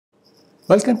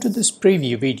Welcome to this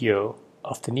preview video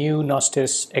of the new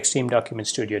Gnostice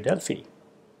XtremeDocumentStudio Delphi.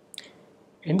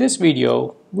 In this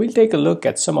video, we'll take a look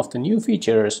at some of the new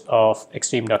features of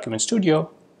XtremeDocumentStudio,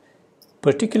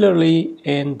 particularly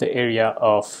in the area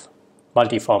of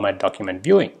multi-format document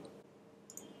viewing.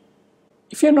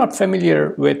 If you're not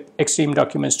familiar with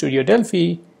XtremeDocumentStudio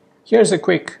Delphi, here's a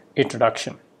quick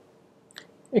introduction.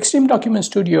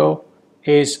 XtremeDocumentStudio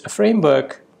is a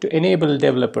framework to enable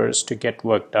developers to get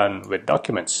work done with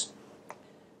documents.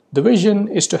 The vision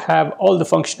is to have all the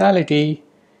functionality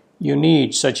you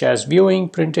need, such as viewing,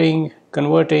 printing,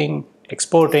 converting,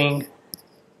 exporting,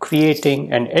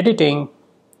 creating, and editing,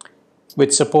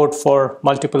 with support for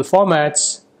multiple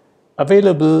formats,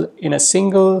 available in a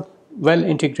single,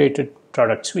 well-integrated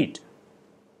product suite.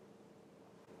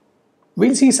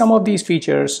 We'll see some of these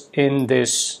features in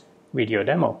this video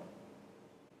demo.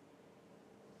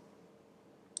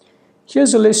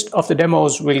 Here's a list of the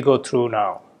demos we'll go through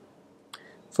now.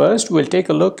 First, we'll take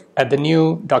a look at the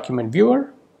new document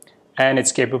viewer and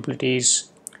its capabilities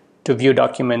to view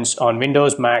documents on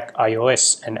Windows, Mac,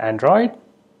 iOS, and Android.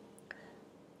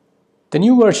 The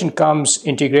new version comes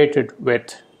integrated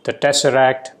with the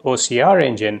Tesseract OCR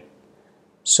engine,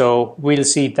 so we'll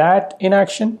see that in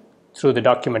action through the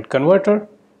document converter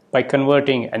by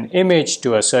converting an image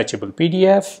to a searchable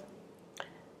PDF.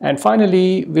 And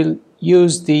finally, we'll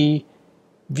use the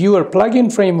Viewer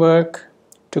plugin framework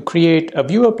to create a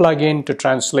viewer plugin to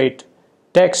translate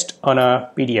text on a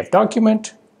PDF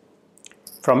document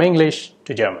from English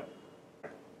to German.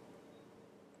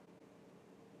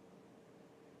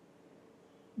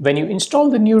 When you install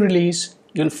the new release,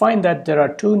 you'll find that there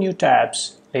are two new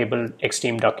tabs labeled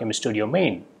XtremeDocumentStudio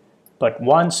Main, but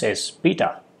one says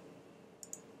Beta.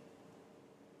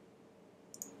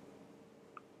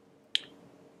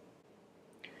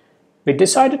 We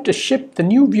decided to ship the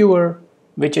new viewer,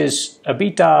 which is a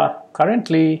beta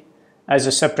currently, as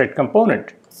a separate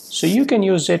component, so you can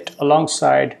use it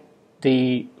alongside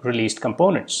the released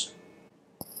components.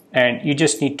 And you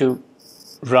just need to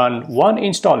run one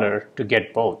installer to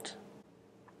get both.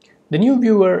 The new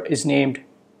viewer is named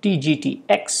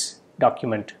TGTX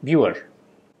Document Viewer.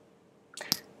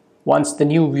 Once the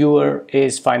new viewer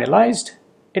is finalized,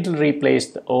 it will replace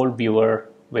the old viewer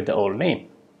with the old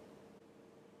name.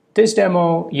 This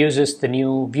demo uses the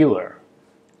new viewer.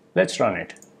 Let's run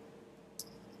it.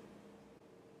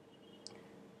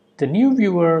 The new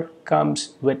viewer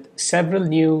comes with several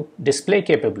new display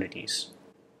capabilities.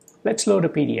 Let's load a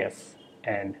PDF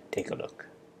and take a look.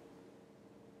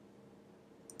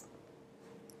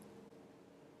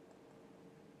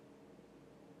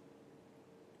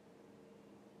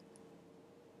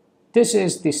 This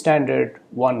is the standard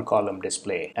one-column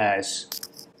display as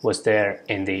was there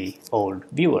in the old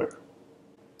viewer,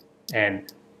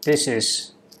 and this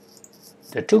is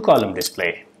the two-column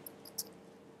display.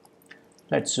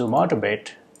 Let's zoom out a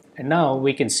bit, and now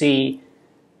we can see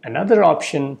another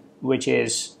option, which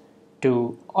is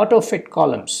to auto-fit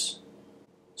columns.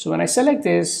 So when I select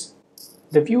this,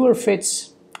 the viewer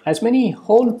fits as many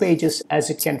whole pages as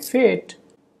it can fit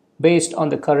based on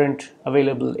the current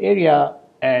available area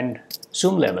and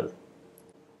zoom level.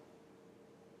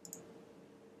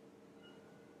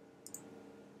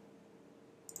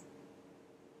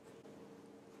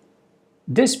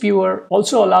 This viewer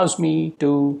also allows me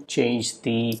to change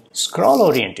the scroll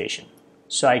orientation,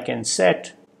 so I can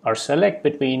set or select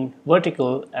between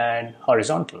vertical and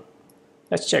horizontal.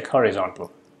 Let's check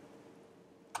horizontal.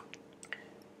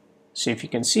 So if you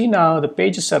can see now, the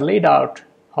pages are laid out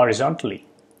horizontally.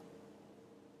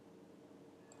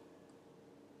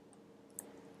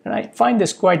 And I find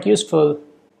this quite useful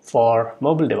for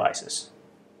mobile devices.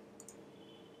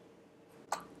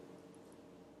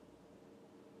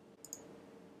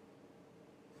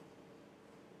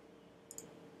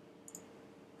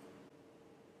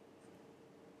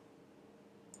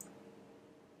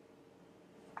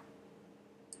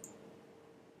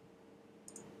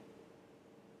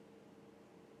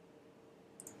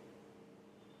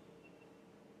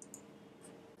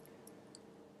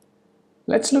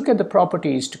 Let's look at the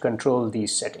properties to control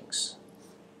these settings.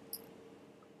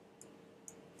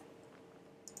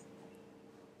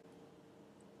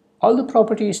 All the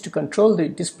properties to control the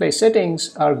display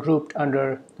settings are grouped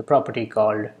under the property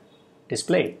called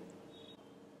Display.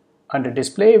 Under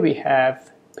Display, we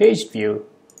have Paged View.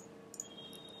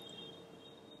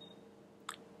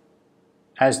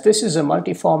 As this is a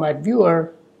multi-format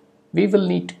viewer, we will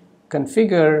need to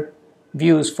configure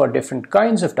views for different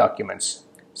kinds of documents.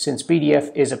 Since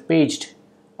PDF is a paged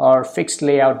or fixed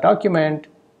layout document,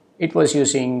 it was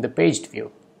using the paged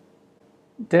view.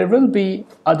 There will be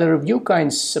other view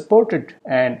kinds supported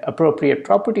and appropriate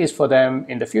properties for them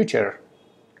in the future.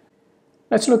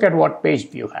 Let's look at what page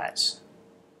view has.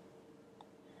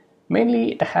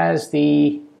 Mainly it has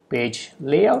the page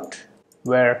layout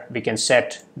where we can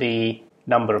set the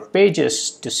number of pages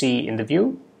to see in the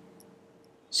view,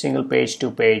 single page,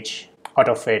 two page,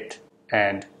 auto fit,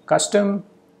 and custom.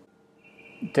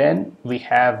 Then we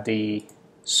have the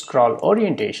scroll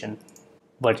orientation,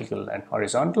 vertical and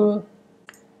horizontal,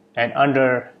 and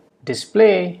under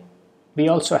display we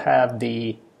also have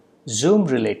the zoom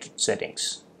related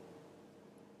settings.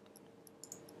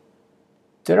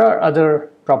 There are other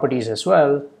properties as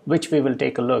well, which we will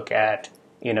take a look at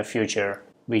in a future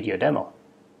video demo.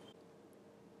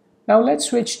 Now let's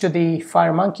switch to the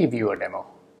FireMonkey Viewer demo.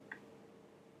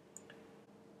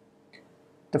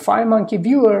 The FireMonkey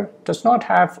Viewer does not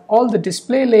have all the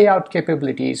display layout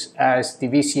capabilities as the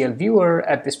VCL Viewer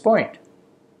at this point.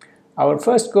 Our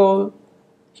first goal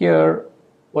here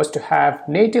was to have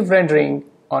native rendering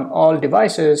on all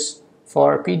devices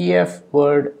for PDF,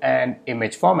 Word, and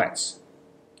image formats.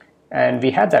 And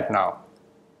we had that now.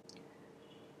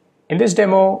 In this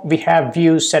demo, we have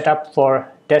views set up for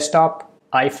desktop,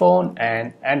 iPhone,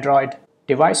 and Android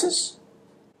devices.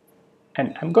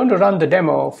 And I'm going to run the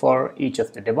demo for each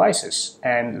of the devices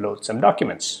and load some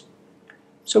documents.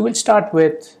 So we'll start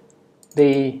with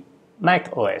the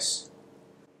Mac OS.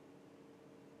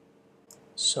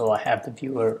 So I have the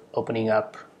viewer opening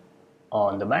up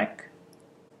on the Mac.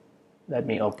 Let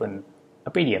me open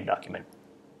a PDF document.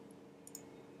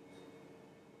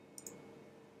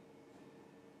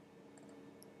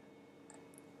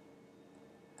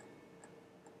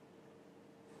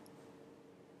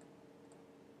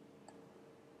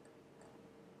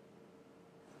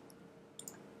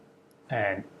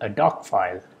 And a doc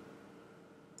file.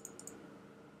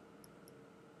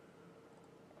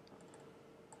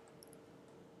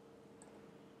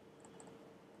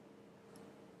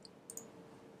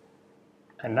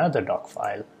 Another doc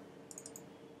file.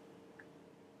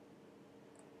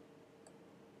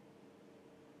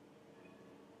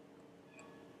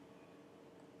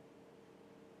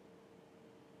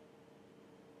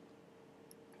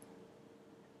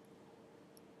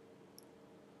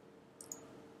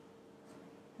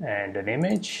 And an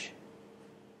image,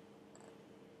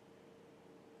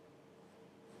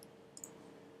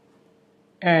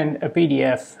 and a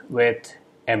PDF with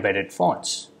embedded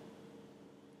fonts.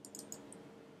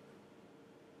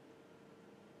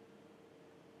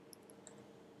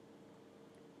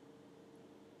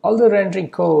 All the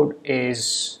rendering code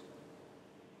is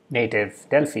native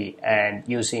Delphi and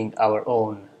using our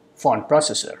own font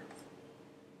processor.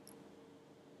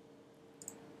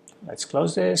 Let's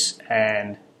close this,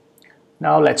 and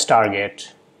now let's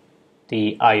target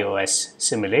the iOS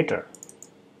simulator.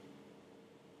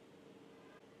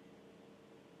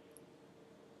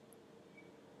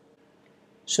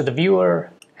 So the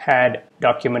viewer had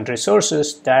document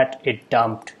resources that it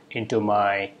dumped into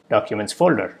my documents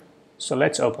folder. So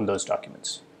let's open those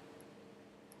documents.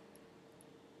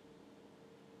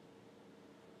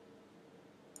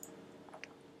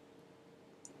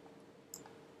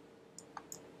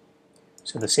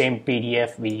 So the same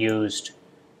PDF we used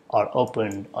are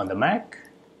opened on the Mac,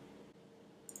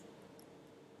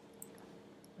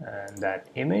 and that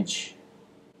image,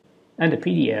 and a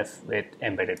PDF with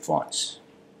embedded fonts.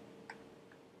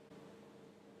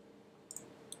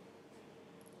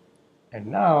 And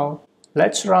now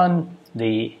let's run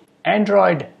the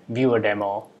Android viewer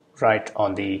demo right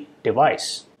on the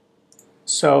device.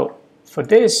 So for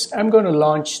this, I'm going to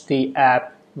launch the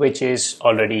app which is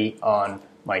already on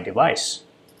my device.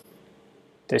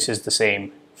 This is the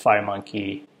same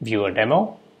FireMonkey viewer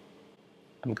demo.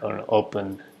 I'm going to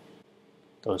open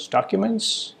those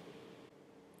documents,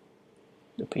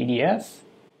 the PDF.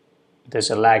 There's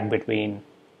a lag between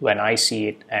when I see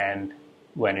it and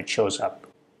when it shows up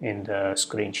in the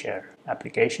screen share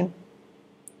application.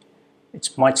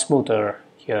 It's much smoother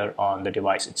here on the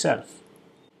device itself.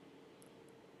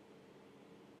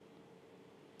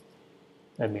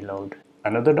 Let me load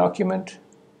another document,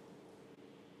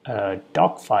 a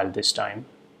doc file this time.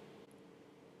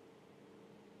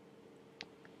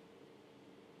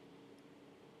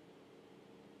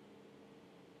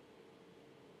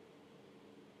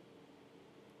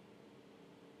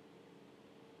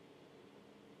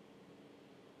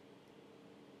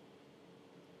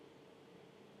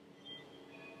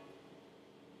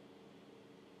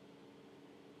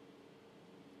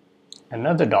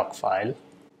 Another doc file.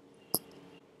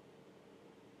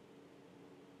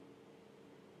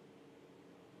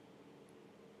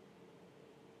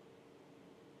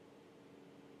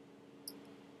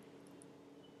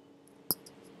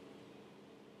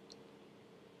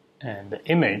 and the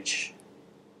image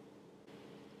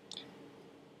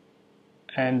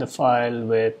and the file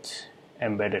with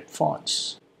embedded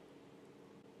fonts.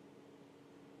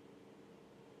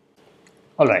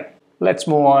 Alright, let's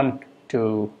move on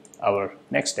to our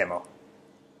next demo.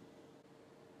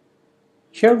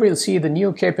 Here we'll see the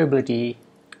new capability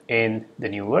in the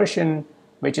new version,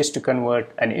 which is to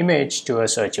convert an image to a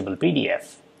searchable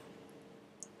PDF.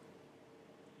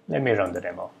 Let me run the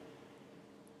demo.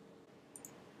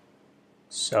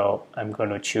 So I'm going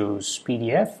to choose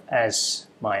PDF as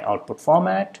my output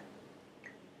format,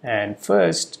 and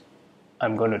first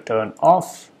I'm going to turn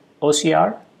off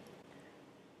OCR.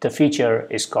 The feature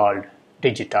is called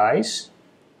Digitize.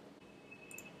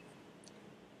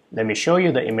 Let me show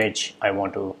you the image I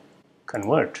want to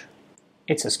convert.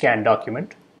 It's a scanned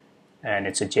document and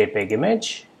it's a JPEG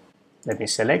image. Let me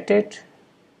select it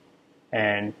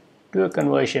and do a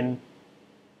conversion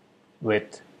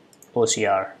with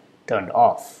OCR turned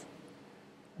off.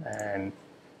 And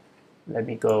let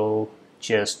me go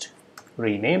just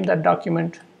rename that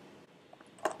document.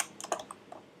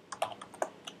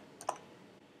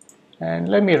 And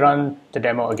let me run the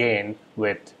demo again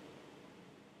with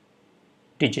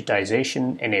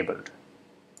digitization enabled.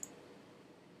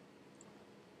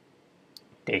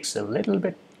 Takes a little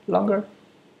bit longer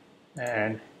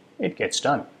and it gets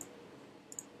done.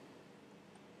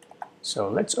 So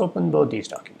let's open both these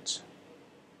documents.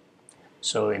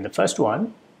 So in the first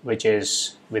one, which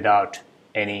is without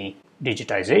any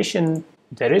digitization,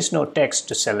 there is no text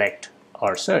to select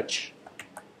or search.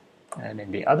 And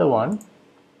in the other one,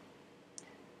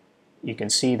 you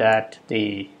can see that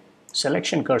the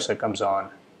selection cursor comes on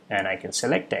and I can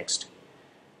select text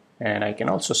and I can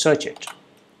also search it.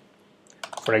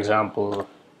 For example,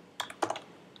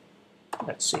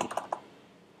 let's see,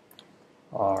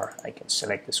 or I can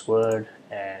select this word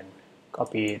and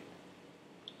copy it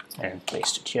and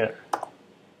paste it here.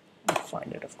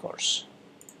 Find it, of course.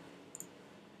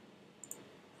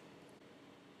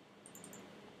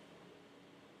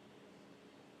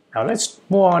 Now let's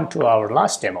move on to our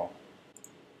last demo.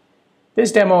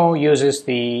 This demo uses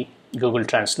the Google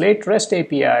Translate REST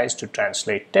APIs to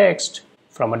translate text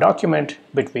from a document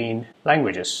between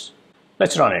languages.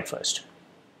 Let's run it first.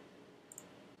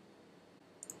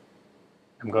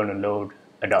 I'm going to load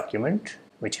a document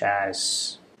which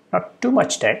has not too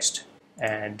much text,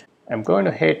 and I'm going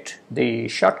to hit the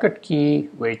shortcut key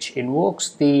which invokes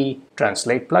the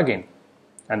Translate plugin.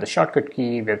 And the shortcut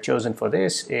key we have chosen for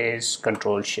this is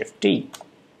Ctrl-Shift-T.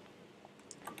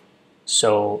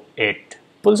 So it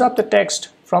pulls up the text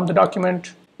from the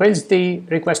document, builds the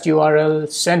request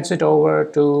URL, sends it over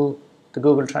to the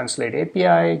Google Translate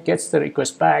API, gets the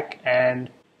request back, and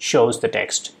shows the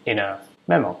text in a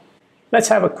memo. Let's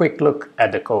have a quick look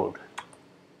at the code.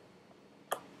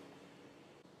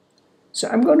 So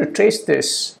I'm going to trace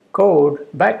this code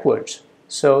backwards.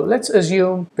 So let's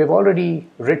assume we've already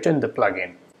written the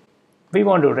plugin. We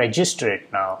want to register it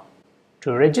now.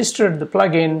 To register the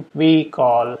plugin, we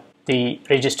call the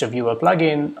register viewer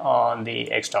plugin on the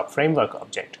Xdoc framework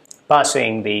object,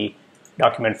 passing the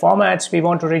document formats we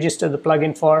want to register the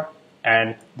plugin for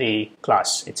and the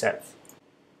class itself.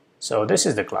 So this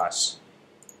is the class,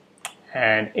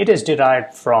 and it is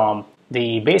derived from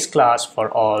the base class for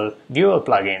all viewer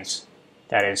plugins,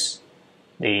 that is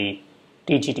the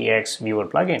TGTX viewer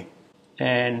plugin.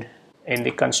 And in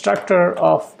the constructor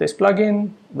of this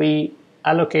plugin, we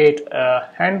allocate a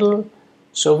handle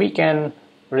so we can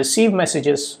receive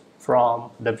messages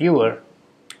from the viewer,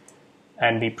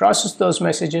 and we process those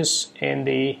messages in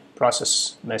the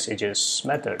process messages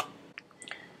method,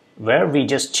 where we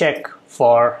just check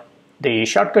for the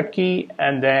shortcut key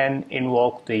and then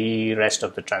invoke the rest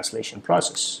of the translation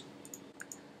process.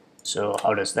 So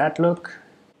how does that look?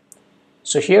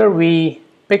 So here we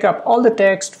pick up all the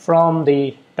text from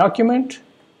the document,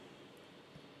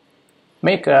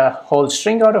 make a whole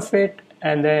string out of it,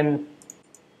 and then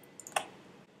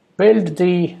build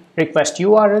the request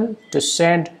URL to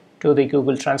send to the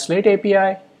Google Translate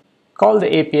API, call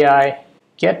the API,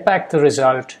 get back the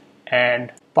result,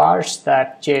 and parse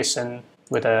that JSON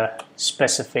with a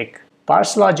specific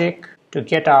parse logic to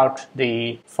get out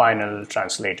the final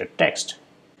translated text.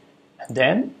 And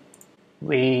then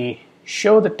we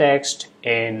show the text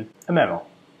in a memo.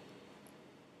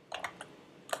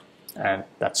 And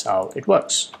that's how it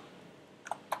works.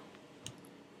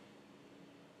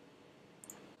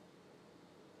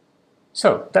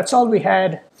 So that's all we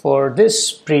had for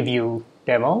this preview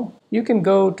demo. You can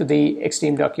go to the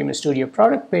XtremeDocumentStudio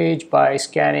product page by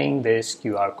scanning this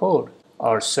QR code,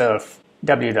 or surf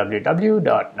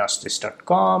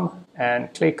www.Gnostice.com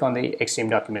and click on the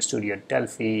XtremeDocumentStudio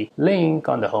Delphi link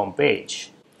on the home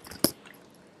page.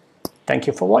 Thank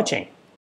you for watching.